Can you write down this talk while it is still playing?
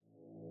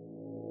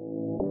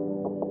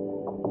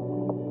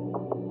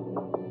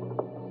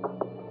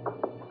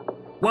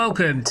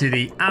Welcome to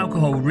the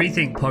Alcohol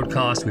Rethink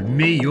podcast with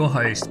me, your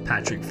host,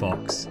 Patrick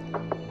Fox.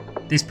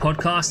 This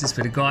podcast is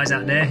for the guys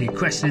out there who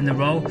question the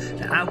role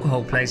that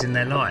alcohol plays in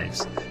their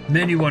lives,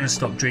 men who want to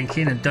stop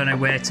drinking and don't know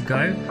where to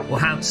go or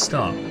how to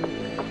start.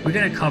 We're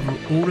going to cover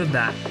all of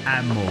that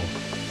and more.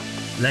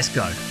 Let's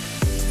go.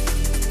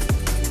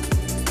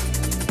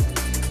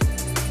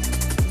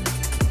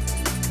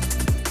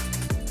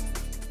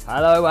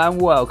 Hello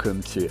and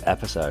welcome to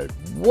episode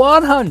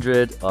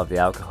 100 of the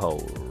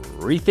Alcohol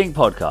Rethink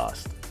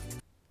podcast.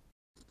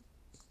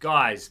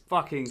 Guys,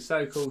 fucking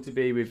so cool to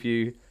be with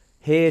you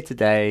here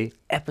today.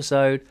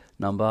 Episode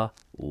number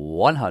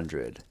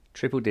 100.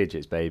 Triple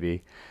digits,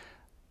 baby.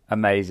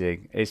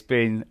 Amazing. It's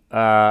been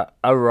a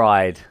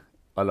ride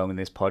along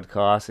this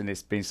podcast, and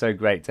it's been so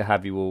great to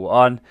have you all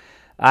on.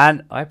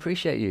 And I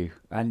appreciate you.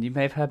 And you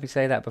may have heard me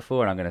say that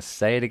before, and I'm going to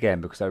say it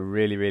again because I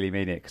really, really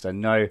mean it. Because I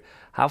know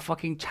how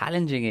fucking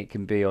challenging it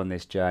can be on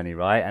this journey,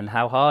 right? And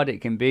how hard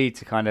it can be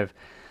to kind of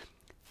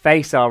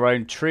face our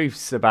own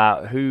truths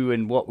about who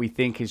and what we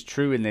think is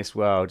true in this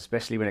world,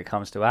 especially when it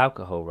comes to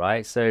alcohol,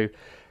 right? So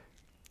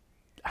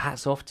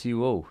hats off to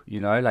you all,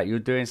 you know, like you're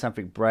doing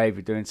something brave,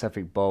 you're doing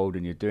something bold,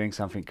 and you're doing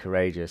something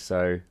courageous.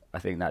 So I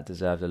think that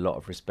deserves a lot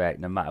of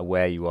respect no matter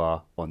where you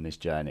are on this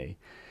journey.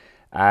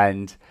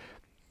 And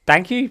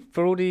thank you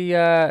for all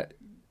the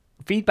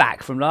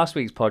feedback from last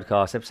week's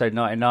podcast, episode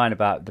 99,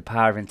 about the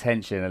power of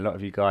intention. A lot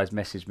of you guys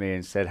messaged me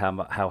and said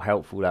how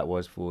helpful that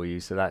was for you.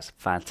 So that's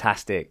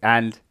fantastic.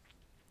 And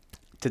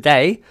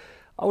today,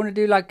 I want to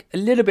do like a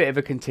little bit of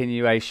a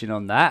continuation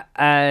on that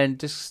and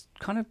just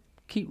kind of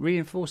keep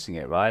reinforcing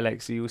it, right?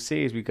 Like, so you'll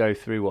see as we go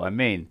through what I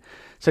mean.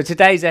 So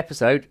today's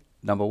episode,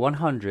 number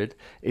 100,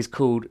 is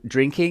called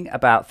Drinking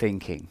About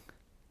Thinking.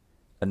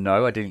 And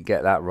no, I didn't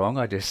get that wrong.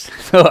 I just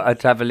thought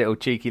I'd have a little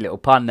cheeky little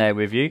pun there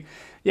with you.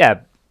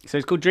 Yeah, so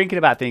it's called Drinking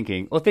About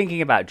Thinking, or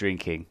Thinking About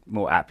Drinking,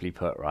 more aptly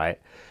put, right?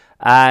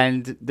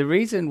 And the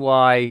reason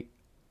why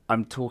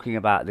I'm talking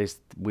about this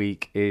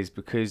week is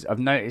because I've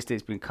noticed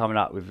it's been coming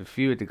up with a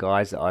few of the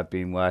guys that I've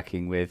been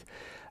working with.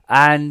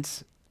 And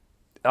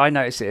I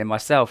notice it in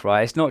myself,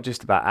 right? It's not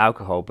just about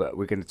alcohol, but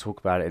we're going to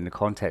talk about it in the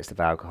context of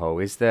alcohol,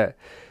 is that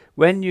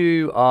when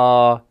you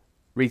are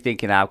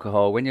rethinking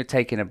alcohol, when you're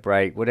taking a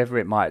break, whatever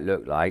it might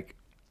look like,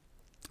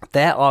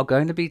 there are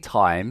going to be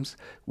times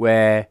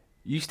where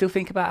you still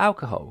think about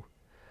alcohol,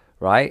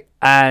 right?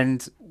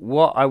 And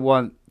what I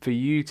want for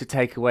you to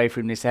take away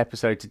from this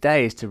episode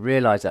today is to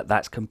realize that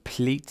that's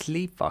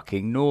completely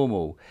fucking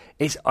normal.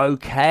 It's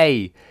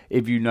okay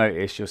if you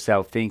notice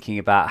yourself thinking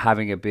about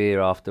having a beer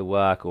after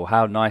work, or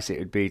how nice it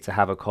would be to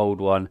have a cold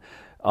one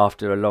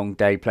after a long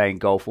day playing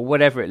golf, or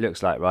whatever it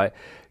looks like, right?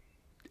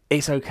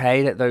 It's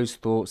okay that those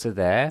thoughts are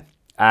there.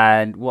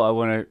 And what I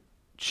want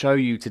to show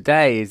you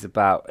today is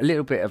about a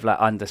little bit of like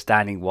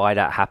understanding why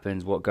that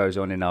happens, what goes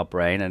on in our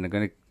brain. And I'm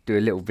going to do a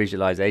little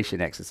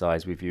visualization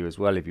exercise with you as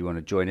well if you want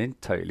to join in,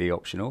 totally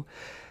optional.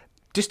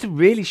 Just to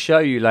really show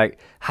you like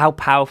how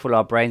powerful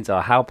our brains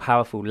are, how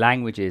powerful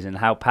language is, and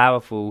how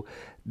powerful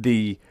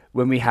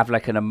when we have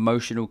like an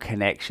emotional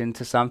connection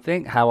to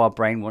something, how our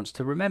brain wants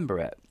to remember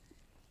it.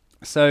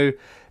 So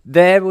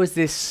there was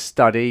this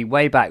study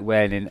way back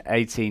when in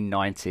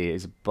 1890.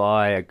 It's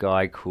by a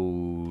guy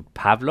called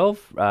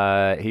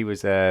Pavlov. He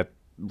was a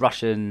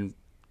Russian,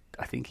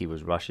 I think he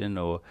was Russian,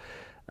 or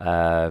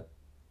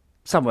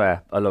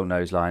somewhere along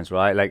those lines,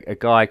 right? Like a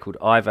guy called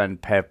Ivan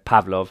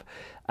Pavlov.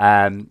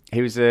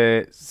 He was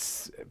a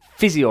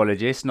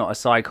physiologist, not a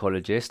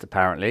psychologist,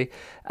 apparently.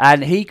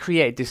 And he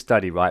created this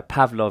study, right?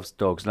 Pavlov's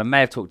dogs. And I may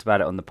have talked about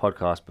it on the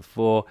podcast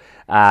before,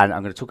 and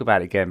I'm going to talk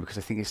about it again because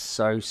I think it's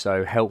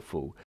so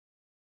helpful.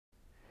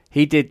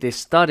 He did this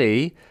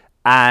study,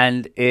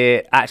 and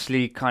it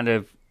actually kind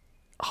of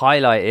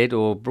highlighted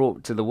or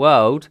brought to the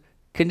world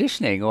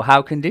conditioning, or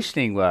how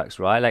conditioning works,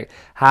 right? Like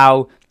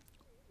how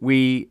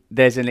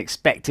there's an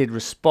expected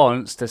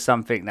response to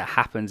something that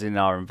happens in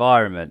our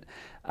environment.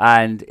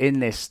 And in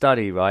this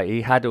study, right,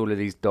 he had all of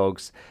these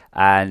dogs,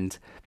 and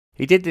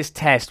he did this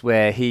test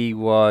where he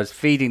was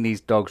feeding these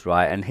dogs,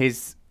 right? And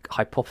his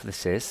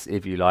hypothesis,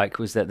 if you like,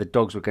 was that the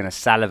dogs were going to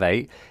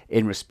salivate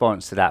in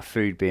response to that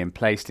food being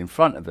placed in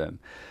front of them.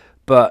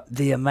 But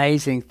the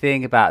amazing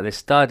thing about this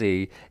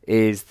study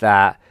is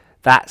that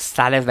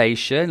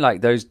salivation,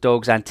 like those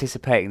dogs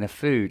anticipating the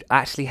food,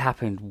 actually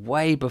happened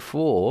way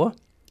before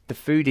the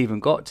food even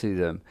got to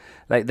them.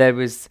 Like there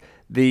was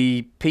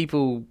the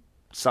people,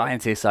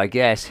 scientists, I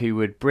guess, who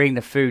would bring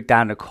the food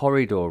down the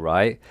corridor,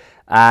 right?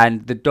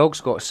 And the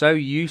dogs got so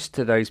used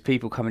to those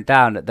people coming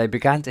down that they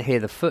began to hear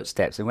the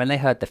footsteps. And when they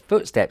heard the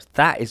footsteps,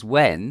 that is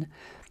when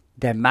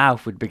their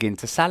mouth would begin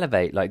to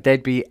salivate. Like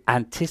they'd be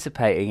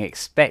anticipating,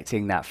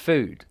 expecting that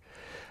food.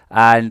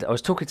 And I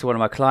was talking to one of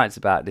my clients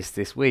about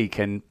this week,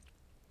 and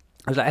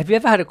I was like, have you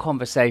ever had a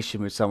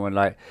conversation with someone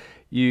like,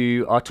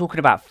 you are talking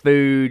about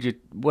food,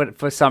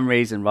 for some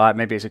reason, right?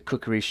 Maybe it's a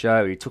cookery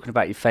show, you're talking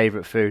about your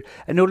favourite food,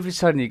 and all of a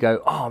sudden you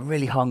go, oh, I'm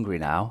really hungry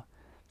now.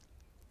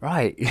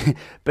 Right.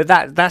 But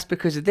that's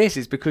because of this.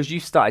 It's because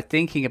you started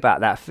thinking about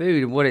that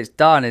food, and what it's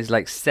done is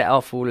like set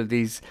off all of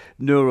these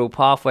neural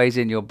pathways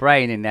in your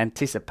brain in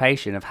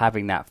anticipation of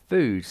having that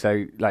food.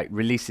 So like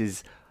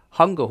releases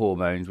hunger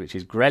hormones, which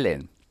is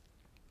ghrelin.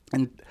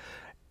 And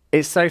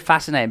it's so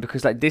fascinating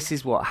because like this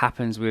is what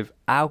happens with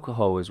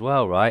alcohol as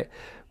well, right?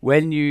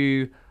 When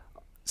you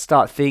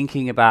start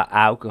thinking about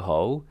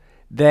alcohol,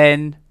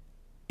 then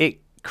it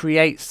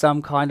creates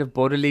some kind of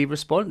bodily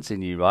response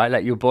in you, right?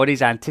 Like your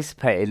body's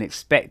anticipating,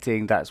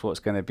 expecting that's what's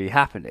going to be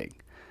happening.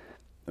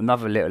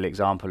 Another little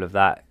example of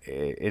that,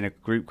 in a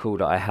group call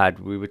that I had,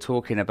 we were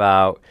talking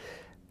about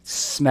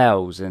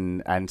smells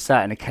and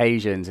certain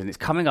occasions, and it's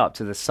coming up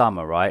to the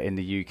summer, right, in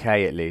the UK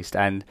at least,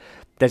 and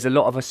there's a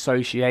lot of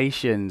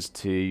associations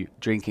to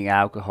drinking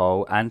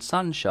alcohol and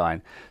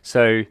sunshine.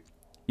 So,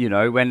 you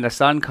know, when the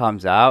sun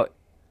comes out,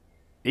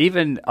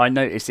 even I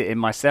notice it in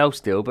myself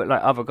still, but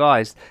like other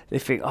guys, they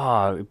think,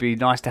 oh, it'd be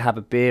nice to have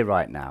a beer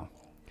right now.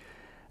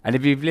 And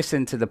if you've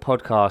listened to the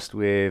podcast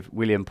with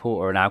William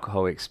Porter and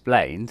Alcohol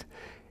Explained,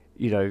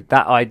 you know,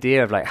 that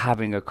idea of like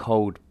having a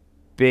cold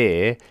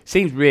beer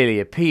seems really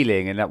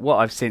appealing. And that what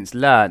I've since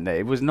learned, that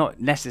it was not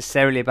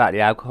necessarily about the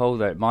alcohol,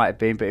 though it might have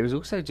been, but it was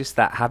also just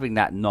that having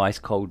that nice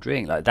cold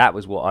drink. Like that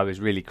was what I was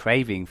really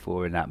craving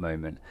for in that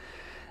moment.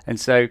 And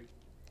so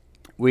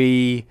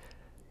we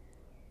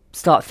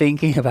start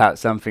thinking about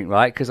something,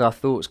 right? Because our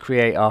thoughts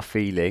create our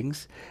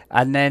feelings,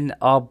 and then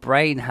our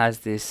brain has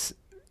this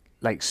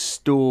like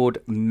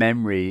stored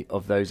memory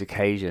of those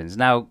occasions.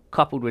 Now,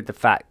 coupled with the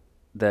fact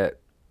that,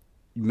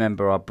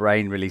 remember, our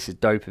brain releases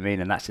dopamine,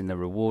 and that's in the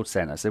reward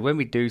center. So when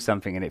we do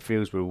something and it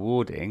feels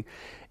rewarding,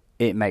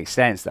 it makes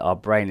sense that our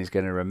brain is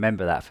going to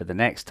remember that for the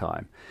next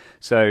time.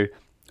 So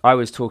I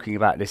was talking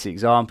about this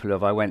example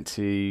of, I went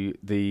to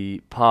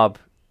the pub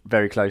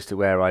very close to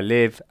where I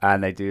live,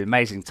 and they do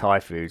amazing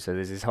Thai food. So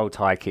there's this whole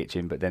Thai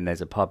kitchen, but then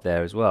there's a pub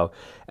there as well.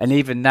 And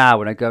even now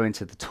when I go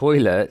into the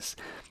toilets,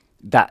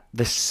 that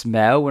the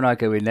smell when I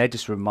go in there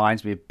just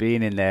reminds me of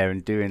being in there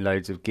and doing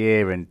loads of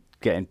gear and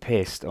getting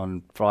pissed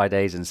on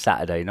Fridays and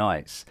Saturday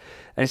nights.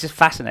 And it's just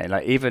fascinating.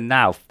 Like even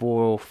now,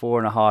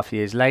 4.5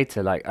 years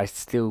later, like I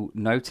still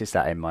notice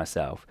that in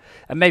myself.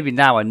 And maybe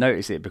now I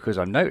notice it because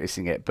I'm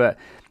noticing it, but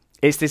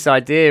it's this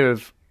idea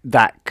of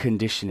that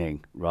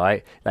conditioning,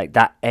 right? Like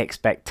that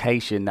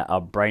expectation that our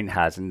brain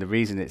has, and the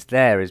reason it's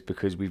there is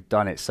because we've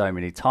done it so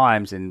many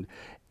times, and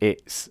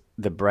it's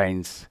the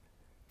brain's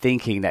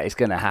thinking that it's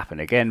going to happen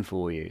again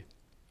for you.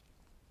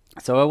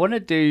 So I want to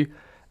do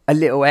a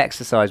little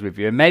exercise with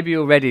you, and maybe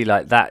already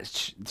like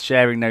that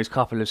sharing those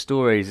couple of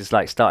stories has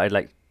like started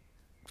like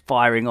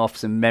firing off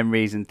some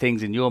memories and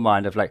things in your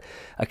mind of like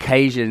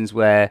occasions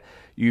where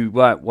you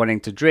weren't wanting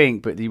to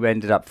drink but you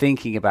ended up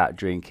thinking about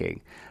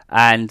drinking.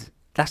 And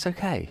that's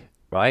okay,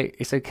 right?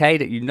 It's okay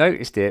that you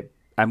noticed it.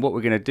 And what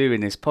we're going to do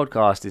in this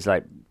podcast is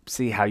like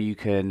see how you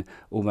can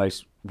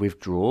almost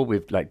withdraw,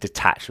 with like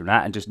detach from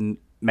that, and just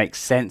make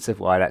sense of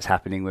why that's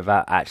happening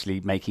without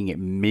actually making it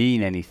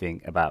mean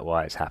anything about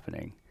why it's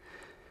happening.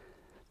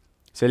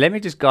 So let me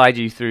just guide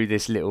you through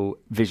this little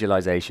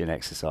visualization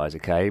exercise,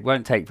 okay? It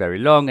won't take very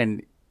long,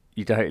 and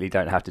you totally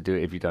don't have to do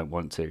it if you don't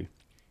want to.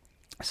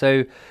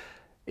 So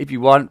if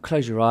you want,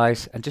 close your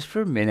eyes, and just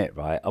for a minute,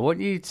 right, I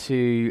want you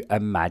to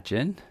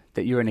imagine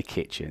that you're in a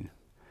kitchen.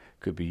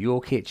 Could be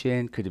your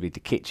kitchen, could be the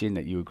kitchen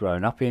that you were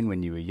growing up in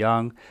when you were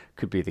young,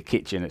 could be the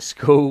kitchen at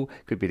school,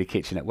 could be the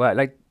kitchen at work.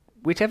 Like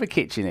whichever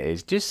kitchen it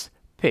is, just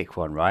pick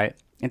one, right?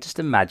 And just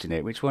imagine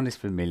it, which one is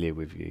familiar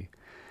with you.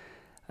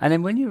 And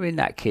then when you're in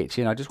that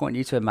kitchen, I just want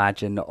you to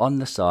imagine that on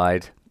the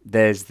side,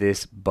 there's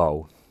this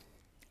bowl.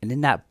 And in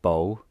that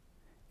bowl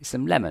is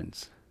some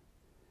lemons.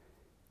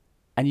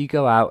 And you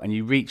go out and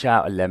you reach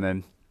out a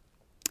lemon,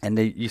 and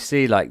you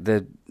see like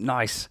the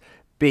nice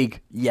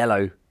big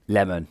yellow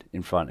lemon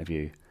in front of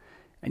you.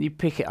 And you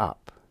pick it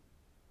up,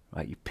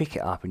 right? You pick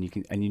it up and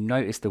you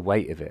notice the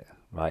weight of it,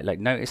 right? Like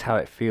notice how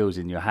it feels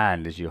in your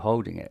hand as you're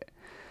holding it.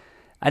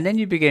 And then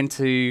you begin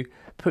to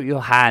put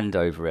your hand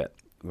over it,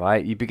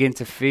 right? You begin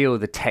to feel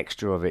the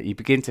texture of it. You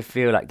begin to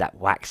feel like that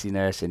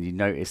waxiness, and you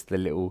notice the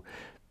little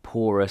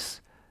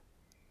porous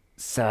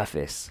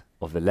surface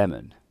of the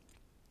lemon.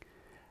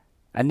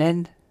 And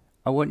then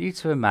I want you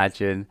to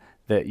imagine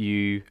that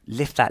you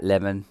lift that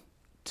lemon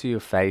to your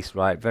face,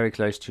 right? Very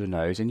close to your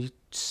nose, and you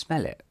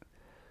smell it.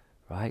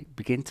 Right?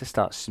 Begin to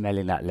start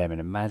smelling that lemon,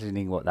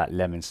 imagining what that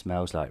lemon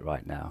smells like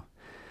right now.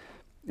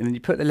 And then you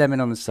put the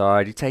lemon on the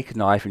side, you take a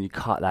knife and you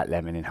cut that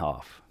lemon in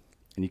half.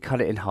 And you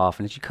cut it in half,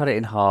 and as you cut it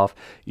in half,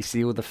 you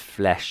see all the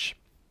flesh,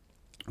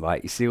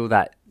 right? You see all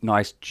that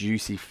nice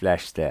juicy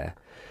flesh there.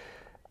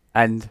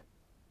 And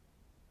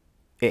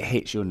it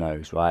hits your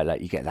nose, right?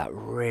 Like you get that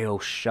real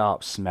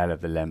sharp smell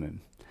of the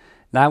lemon.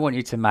 Now I want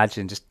you to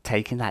imagine just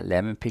taking that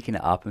lemon, picking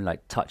it up and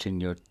like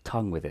touching your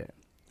tongue with it,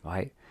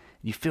 right?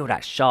 You feel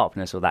that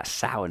sharpness or that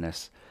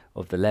sourness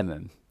of the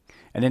lemon.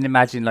 And then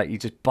imagine like you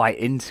just bite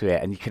into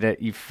it, and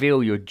you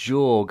feel your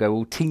jaw go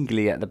all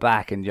tingly at the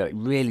back, and you like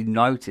really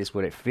notice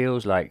what it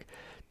feels like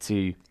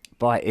to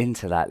bite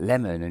into that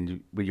lemon,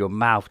 and with your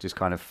mouth just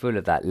kind of full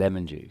of that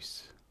lemon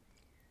juice.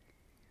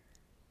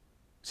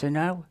 So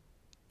now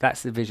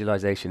that's the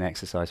visualization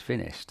exercise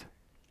finished.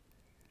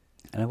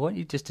 And I want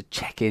you just to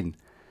check in.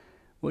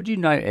 What do you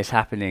notice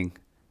happening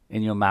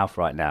in your mouth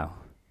right now?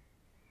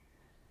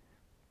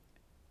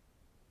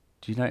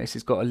 Do you notice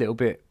it's got a little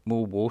bit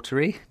more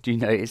watery? Do you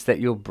notice that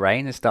your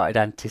brain has started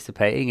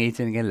anticipating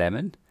eating a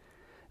lemon?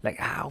 Like,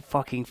 how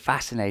fucking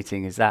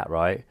fascinating is that,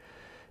 right?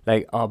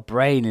 Like, our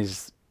brain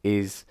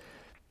is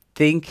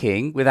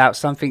thinking without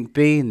something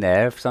being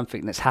there, of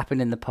something that's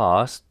happened in the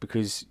past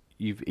because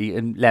you've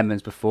eaten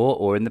lemons before,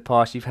 or in the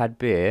past you've had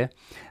beer,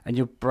 and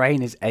your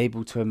brain is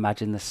able to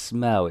imagine the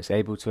smell, it's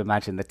able to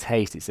imagine the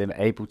taste, it's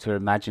able to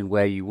imagine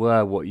where you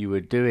were, what you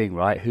were doing,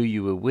 right? Who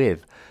you were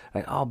with.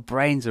 Like, our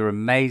brains are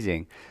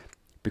amazing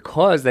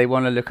because they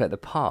want to look at the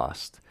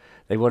past.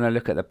 They want to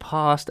look at the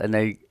past and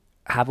they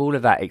have all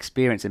of that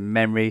experience and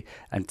memory,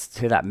 and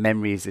to that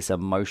memory is this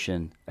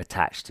emotion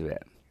attached to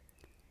it.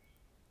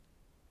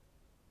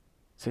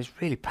 So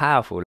it's really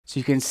powerful. So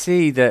you can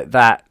see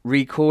that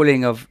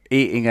recalling of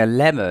eating a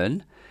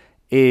lemon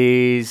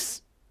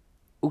is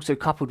also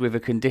coupled with a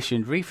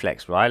conditioned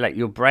reflex, right? Like,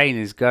 your brain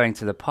is going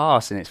to the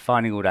past and it's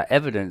finding all that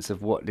evidence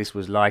of what this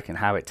was like and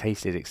how it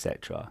tasted,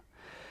 etc.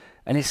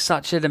 And it's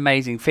such an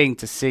amazing thing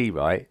to see,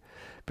 right?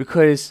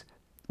 Because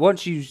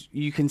once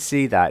you can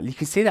see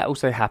that,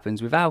 also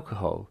happens with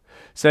alcohol.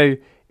 So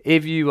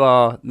if you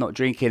are not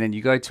drinking and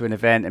you go to an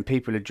event and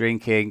people are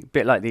drinking, a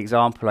bit like the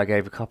example I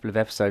gave a couple of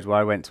episodes where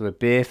I went to a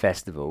beer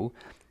festival,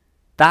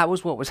 that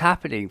was what was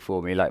happening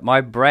for me. Like, my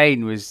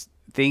brain was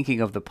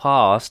thinking of the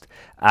past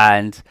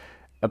and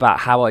about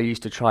how I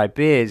used to try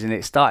beers, and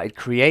it started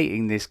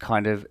creating this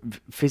kind of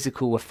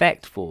physical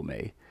effect for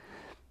me.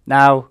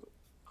 Now,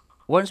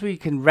 once we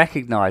can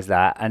recognize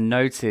that and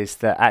notice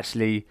that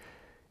actually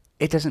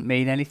it doesn't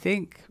mean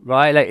anything,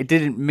 right? Like, it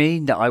didn't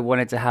mean that I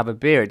wanted to have a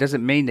beer. It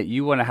doesn't mean that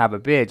you want to have a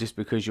beer just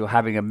because you're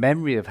having a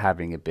memory of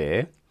having a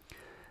beer.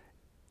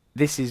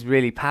 This is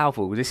really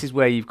powerful. This is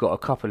where you've got a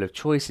couple of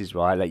choices,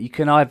 right? Like, you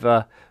can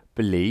either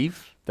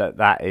believe that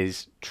that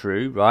is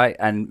true, right?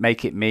 And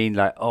make it mean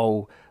like,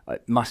 oh,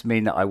 it must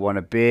mean that I want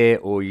a beer,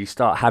 or you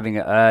start having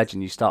an urge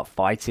and you start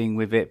fighting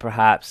with it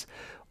perhaps.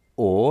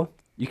 Or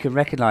you can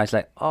recognize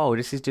like, oh,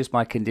 this is just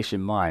my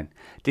conditioned mind.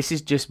 This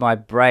is just my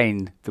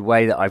brain, the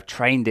way that I've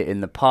trained it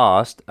in the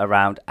past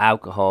around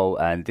alcohol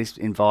and this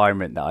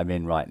environment that I'm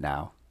in right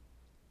now.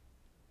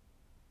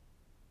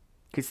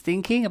 Because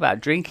thinking about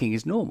drinking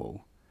is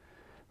normal,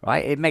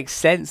 right? It makes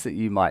sense that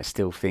you might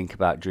still think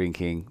about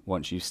drinking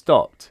once you've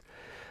stopped,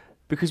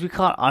 because we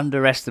can't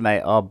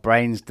underestimate our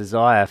brain's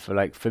desire for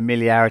like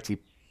familiarity,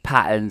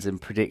 patterns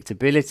and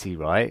predictability,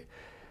 right?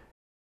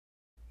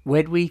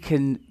 When we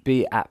can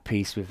be at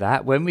peace with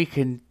that, when we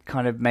can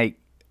kind of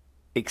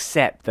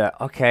accept that,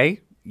 okay,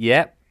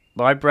 yep,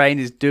 my brain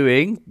is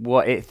doing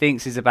what it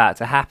thinks is about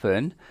to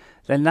happen,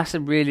 then that's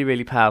a really,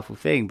 really powerful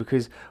thing.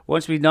 Because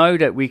once we know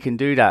that we can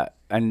do that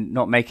and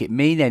not make it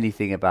mean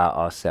anything about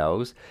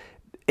ourselves,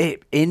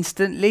 it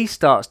instantly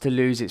starts to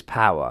lose its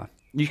power.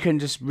 You can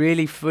just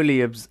really fully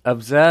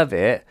observe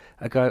it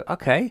and go,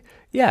 okay,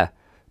 yeah,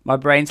 my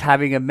brain's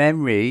having a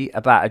memory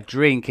about a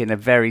drink in a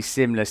very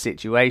similar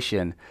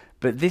situation,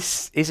 but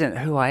this isn't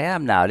who I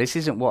am now. This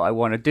isn't what I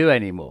want to do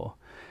anymore.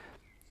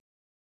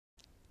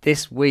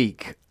 This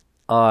week,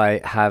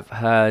 I have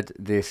heard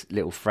this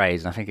little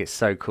phrase, and I think it's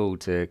so cool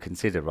to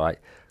consider, right?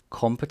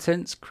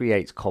 Competence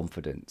creates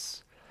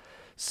confidence.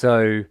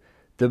 So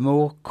the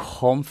more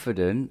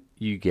confident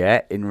you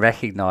get in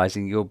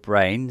recognizing your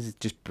brain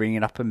just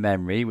bringing up a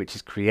memory, which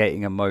is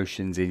creating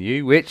emotions in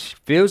you, which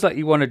feels like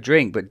you want to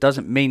drink, but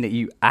doesn't mean that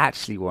you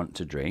actually want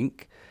to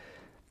drink.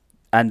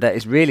 And that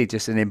is really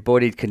just an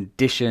embodied,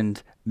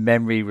 conditioned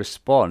memory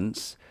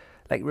response.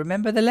 Like,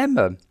 remember the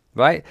lemon,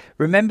 right?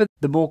 Remember,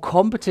 the more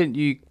competent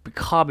you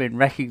become in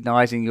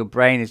recognizing your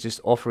brain is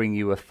just offering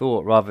you a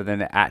thought rather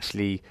than it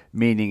actually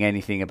meaning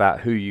anything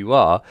about who you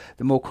are,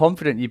 the more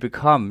confident you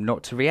become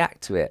not to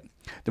react to it.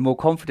 The more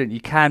confident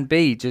you can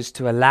be just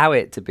to allow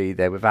it to be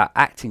there without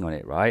acting on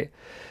it, right?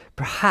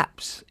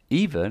 Perhaps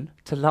even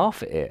to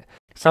laugh at it.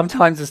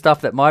 Sometimes the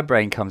stuff that my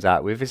brain comes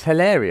out with is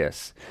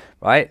hilarious,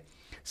 right?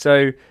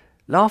 So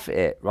laugh at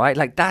it, right?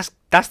 Like, that's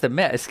the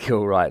meta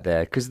skill right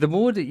there. Because the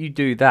more that you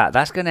do that,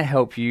 that's going to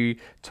help you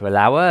to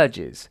allow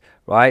urges,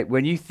 right?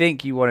 When you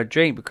think you want to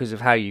drink because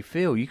of how you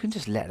feel, you can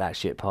just let that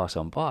shit pass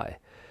on by.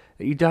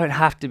 You don't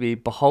have to be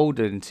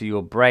beholden to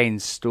your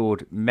brain's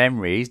stored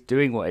memories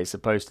doing what it's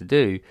supposed to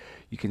do.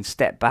 You can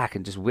step back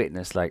and just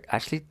witness, like,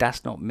 actually,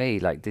 that's not me.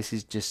 Like, this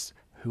is just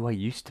who I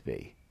used to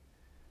be.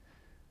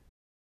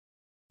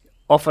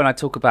 Often I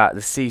talk about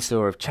the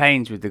seesaw of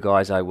change with the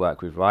guys I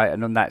work with, right?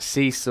 And on that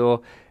seesaw,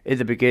 in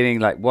the beginning,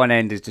 like, one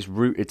end is just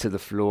rooted to the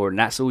floor, and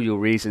that's all your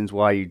reasons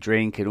why you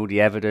drink and all the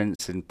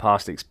evidence and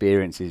past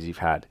experiences you've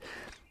had.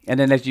 And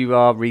then as you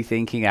are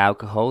rethinking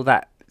alcohol,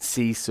 that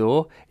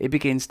seesaw, it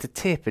begins to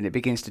tip and it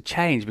begins to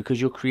change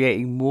because you're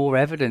creating more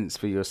evidence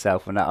for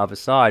yourself on that other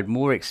side,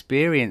 more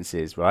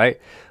experiences, right,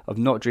 of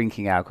not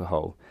drinking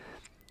alcohol.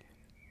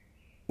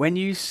 When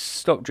you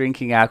stop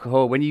drinking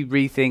alcohol, when you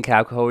rethink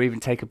alcohol or even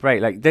take a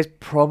break, like, there's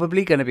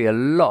probably going to be a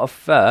lot of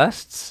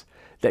firsts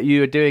that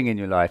you are doing in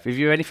your life. If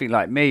you're anything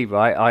like me,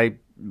 right,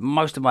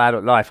 most of my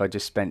adult life I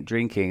just spent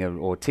drinking,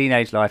 or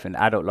teenage life and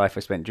adult life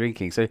I spent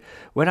drinking. So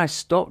when I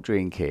stopped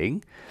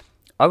drinking,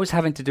 I was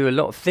having to do a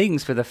lot of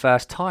things for the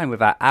first time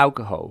without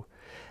alcohol.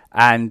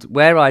 And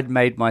where I'd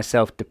made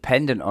myself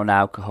dependent on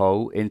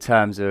alcohol in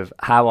terms of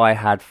how I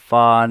had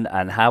fun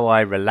and how I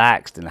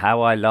relaxed and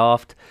how I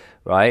laughed,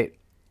 right?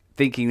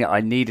 Thinking that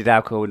I needed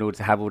alcohol in order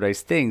to have all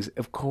those things,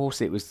 of course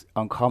it was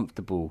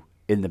uncomfortable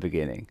in the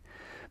beginning.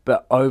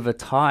 But over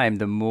time,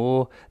 the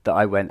more that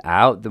I went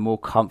out, the more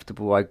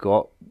comfortable I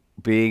got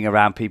being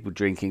around people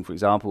drinking, for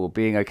example, or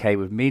being okay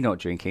with me not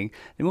drinking,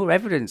 the more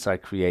evidence I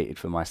created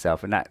for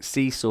myself. And that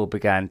seesaw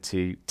began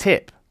to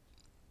tip.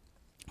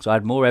 So I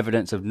had more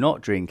evidence of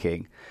not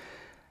drinking.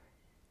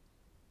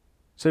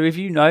 So if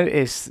you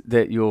notice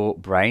that your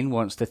brain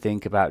wants to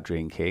think about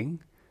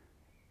drinking,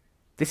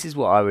 this is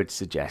what I would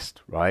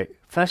suggest, right?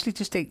 Firstly,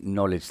 just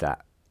acknowledge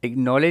that.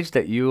 Acknowledge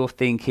that you're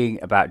thinking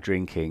about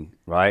drinking,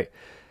 right?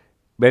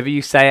 Whether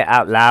you say it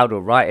out loud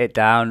or write it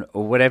down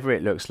or whatever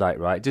it looks like,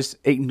 right? Just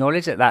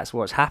acknowledge that that's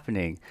what's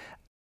happening.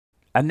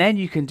 And then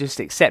you can just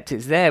accept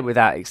it's there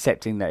without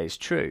accepting that it's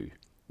true.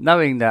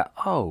 Knowing that,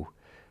 oh,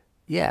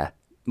 yeah,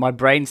 my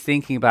brain's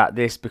thinking about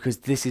this because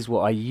this is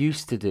what I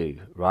used to do,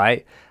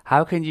 right?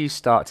 How can you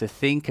start to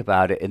think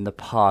about it in the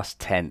past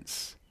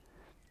tense?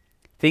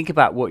 Think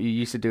about what you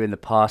used to do in the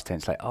past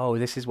tense, like, oh,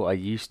 this is what I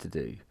used to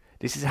do.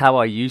 This is how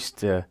I used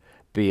to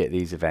be at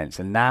these events,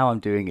 and now I'm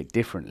doing it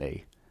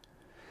differently.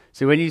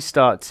 So when you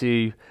start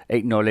to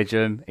acknowledge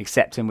them,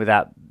 accept them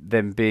without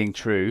them being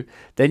true,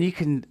 then you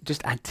can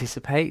just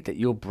anticipate that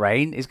your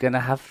brain is going to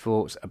have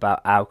thoughts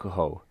about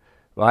alcohol.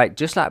 Right?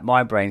 Just like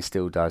my brain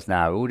still does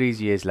now, all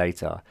these years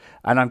later.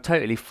 And I'm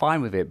totally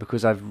fine with it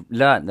because I've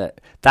learned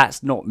that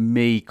that's not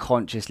me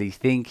consciously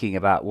thinking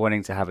about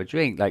wanting to have a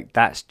drink. Like,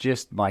 that's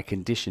just my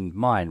conditioned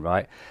mind,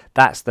 right?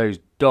 That's those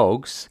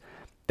dogs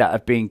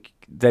that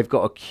they've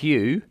got a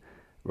cue,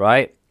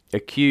 right? A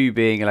cue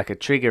being like a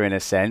trigger in a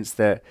sense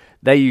that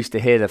they used to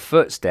hear the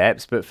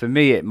footsteps, but for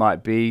me, it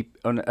might be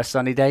on a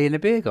sunny day in a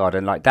beer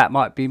garden. Like, that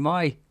might be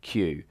my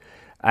cue.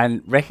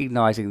 And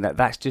recognizing that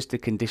that's just a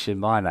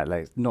conditioned mind,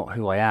 like it's not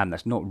who I am,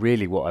 that's not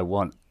really what I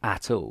want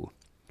at all.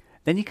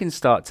 Then you can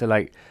start to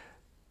like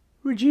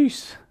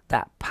reduce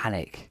that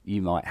panic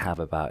you might have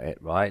about it,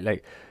 right?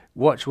 Like,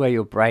 watch where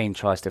your brain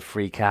tries to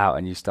freak out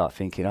and you start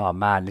thinking, oh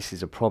man, this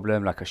is a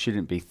problem, like I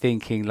shouldn't be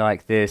thinking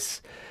like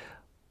this.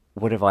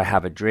 What if I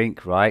have a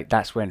drink, right?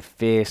 That's when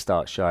fear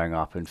starts showing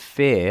up. And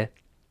fear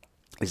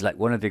is like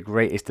one of the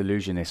greatest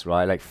illusionists,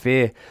 right? Like,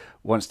 fear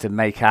wants to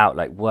make out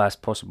like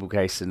worst possible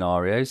case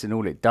scenarios, and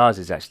all it does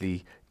is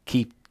actually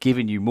keep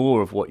giving you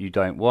more of what you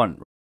don't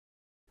want.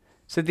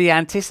 So the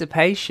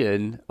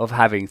anticipation of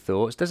having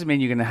thoughts doesn't mean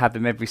you're going to have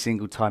them every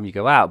single time you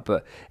go out,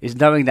 but is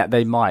knowing that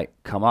they might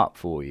come up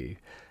for you.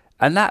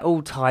 And that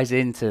all ties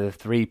into the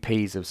 3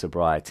 P's of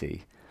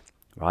sobriety,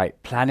 right?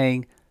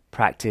 Planning,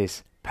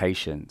 practice,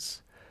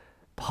 patience.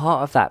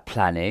 Part of that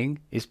planning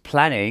is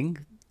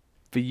planning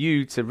for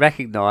you to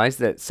recognize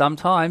that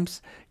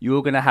sometimes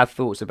you're going to have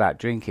thoughts about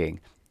drinking,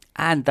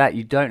 and that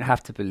you don't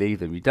have to believe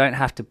them. You don't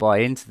have to buy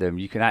into them.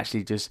 You can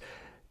actually just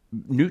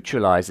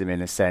neutralize them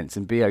in a sense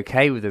and be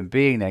okay with them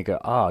being there. Go,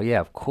 oh yeah,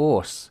 of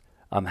course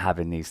I'm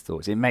having these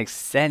thoughts. It makes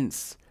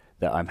sense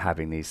that I'm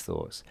having these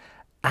thoughts,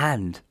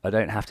 and I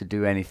don't have to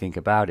do anything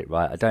about it,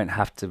 right? I don't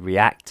have to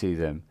react to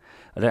them.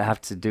 I don't have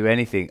to do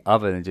anything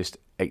other than just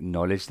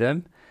acknowledge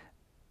them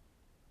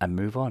and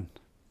move on,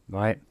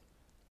 right?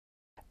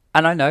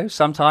 And I know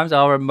sometimes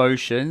our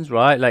emotions,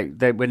 right, like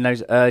when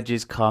those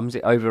urges comes,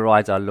 it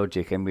overrides our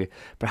logic, and we're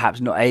perhaps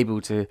not able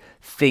to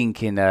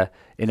think in a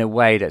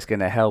way that's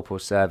going to help or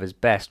serve us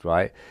best,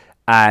 right?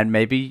 And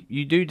maybe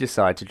you do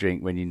decide to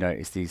drink when you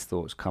notice these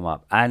thoughts come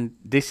up. And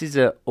this is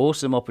an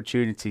awesome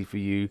opportunity for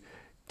you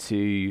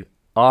to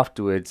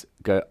afterwards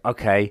go,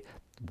 okay,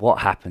 what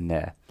happened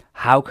there?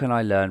 How can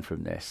I learn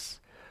from this?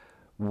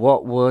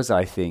 What was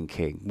I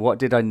thinking? What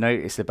did I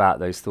notice about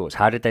those thoughts?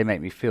 How did they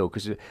make me feel?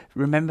 Because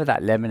remember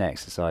that lemon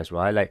exercise,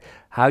 right? Like,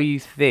 how you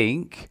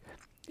think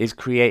is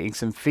creating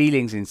some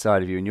feelings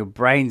inside of you, and your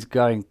brain's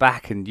going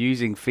back and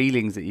using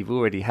feelings that you've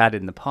already had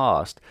in the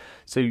past.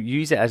 So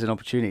use it as an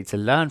opportunity to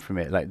learn from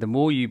it. Like, the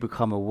more you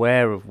become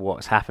aware of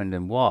what's happened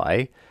and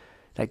why,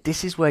 like,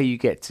 this is where you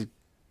get to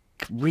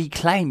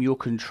reclaim your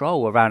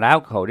control around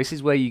alcohol. This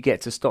is where you get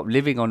to stop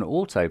living on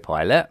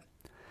autopilot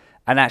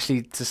and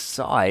actually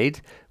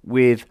decide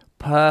with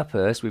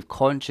purpose, with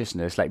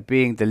consciousness, like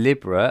being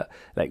deliberate,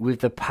 like with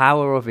the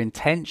power of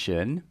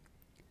intention,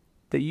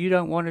 that you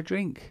don't want to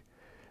drink.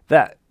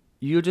 That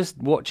you're just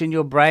watching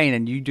your brain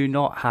and you do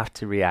not have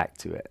to react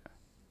to it.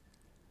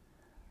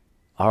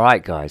 All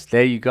right, guys,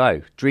 there you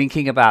go.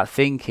 Drinking about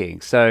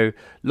thinking. So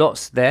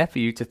lots there for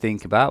you to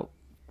think about.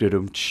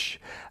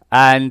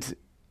 And,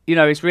 you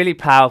know, it's really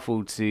powerful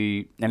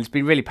and it's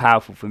been really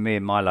powerful for me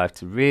in my life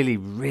to really,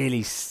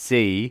 really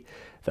see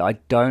that I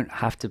don't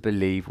have to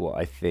believe what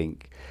I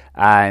think.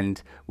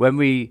 And when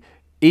we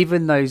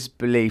even those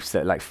beliefs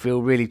that like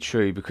feel really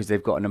true because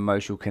they've got an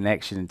emotional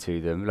connection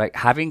to them, like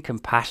having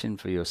compassion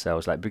for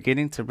yourselves, like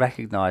beginning to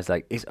recognize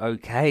like it's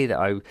okay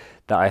that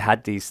I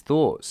had these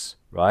thoughts,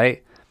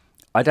 right?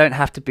 I don't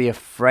have to be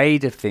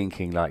afraid of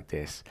thinking like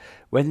this.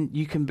 When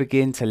you can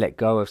begin to let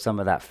go of some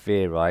of that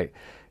fear, right,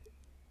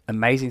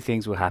 amazing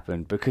things will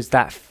happen, because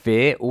that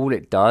fear, all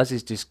it does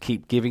is just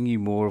keep giving you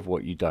more of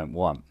what you don't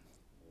want.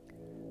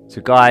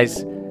 So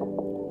guys,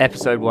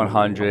 episode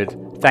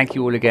 100. Thank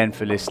you all again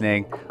for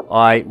listening.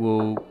 I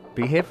will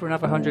be here for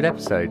another 100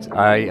 episodes.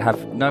 I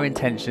have no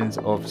intentions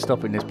of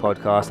stopping this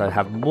podcast. I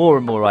have more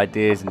and more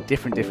ideas and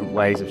different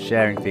ways of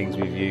sharing things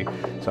with you.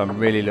 So I'm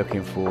really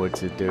looking forward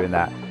to doing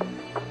that.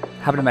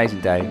 Have an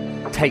amazing day.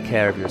 Take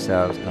care of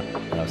yourselves,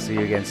 and I'll see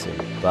you again soon.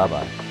 Bye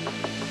bye.